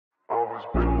was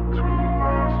built to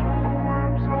last. With the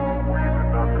webs I'm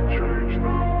weaving, I could change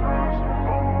the past.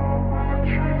 With all I'm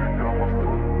achieving, got my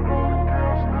foot on the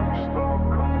gas. Never stop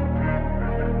competing.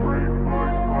 If you break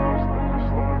like glass, then this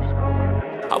life's gonna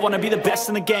end. I wanna be the best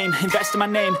in the game, invest in my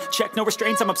name. Check no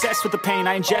restraints, I'm obsessed with the pain.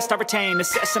 I ingest, I retain,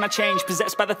 assess and I change.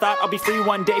 Possessed by the thought I'll be free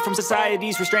one day from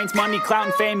society's restraints. Money, clout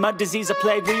and fame, mud, disease, a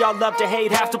plague. We all love to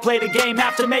hate, have to play the game,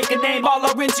 have to make a name. All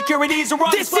our insecurities are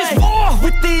on display. This is war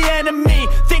with the enemy,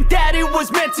 think that it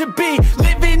was meant to be.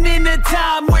 Living in a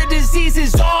time where disease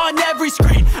is on every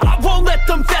screen. I won't let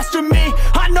them fester me,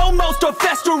 I know most are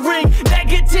festering.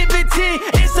 Negativity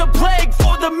is a plague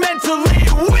for the mentally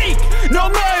weak. No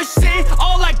mercy,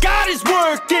 all I got is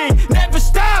working. Never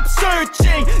stop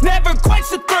searching, never quench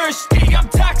the thirsty. I'm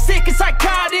toxic and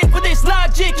psychotic, with this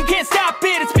logic you can't stop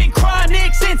it. It's been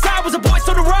chronic since I was a boy,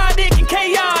 so neurotic and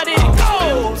chaotic.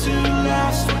 Built to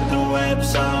last. With the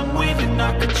webs I'm weaving,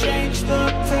 I could change the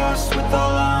past. With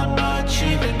all I'm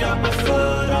achieving, got my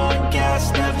foot on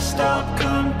gas. Never stop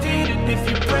competing. If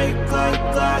you break like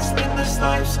glass, then this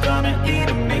life's gonna eat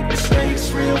 'em. Make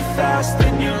mistakes real fast,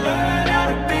 then you learn how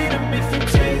to beat 'em. If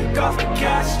you take off the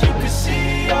cast, you can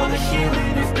see all the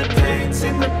healing. If the pain's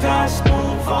in the past,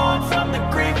 move on from the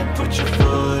grieving. Put your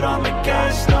foot on the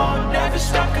gas, no, never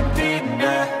stop competing,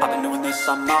 yeah. I've been doing this,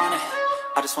 I'm on it.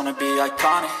 I just wanna be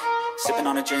iconic. Sipping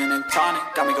on a gin and tonic,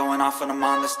 got me going off when I'm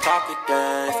on this topic,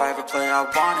 yeah. If I ever play, I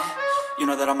want it. You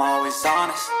know that I'm always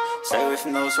honest. Stay away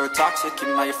from those who are toxic. Keep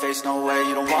them out your face, no way,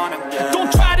 you don't want them, yeah.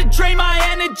 Don't try to drain my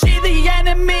energy. The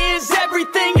enemy is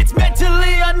everything. It's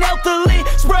mentally, unhealthily,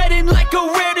 spreading like a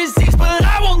rare disease. But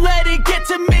I won't let it get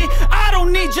to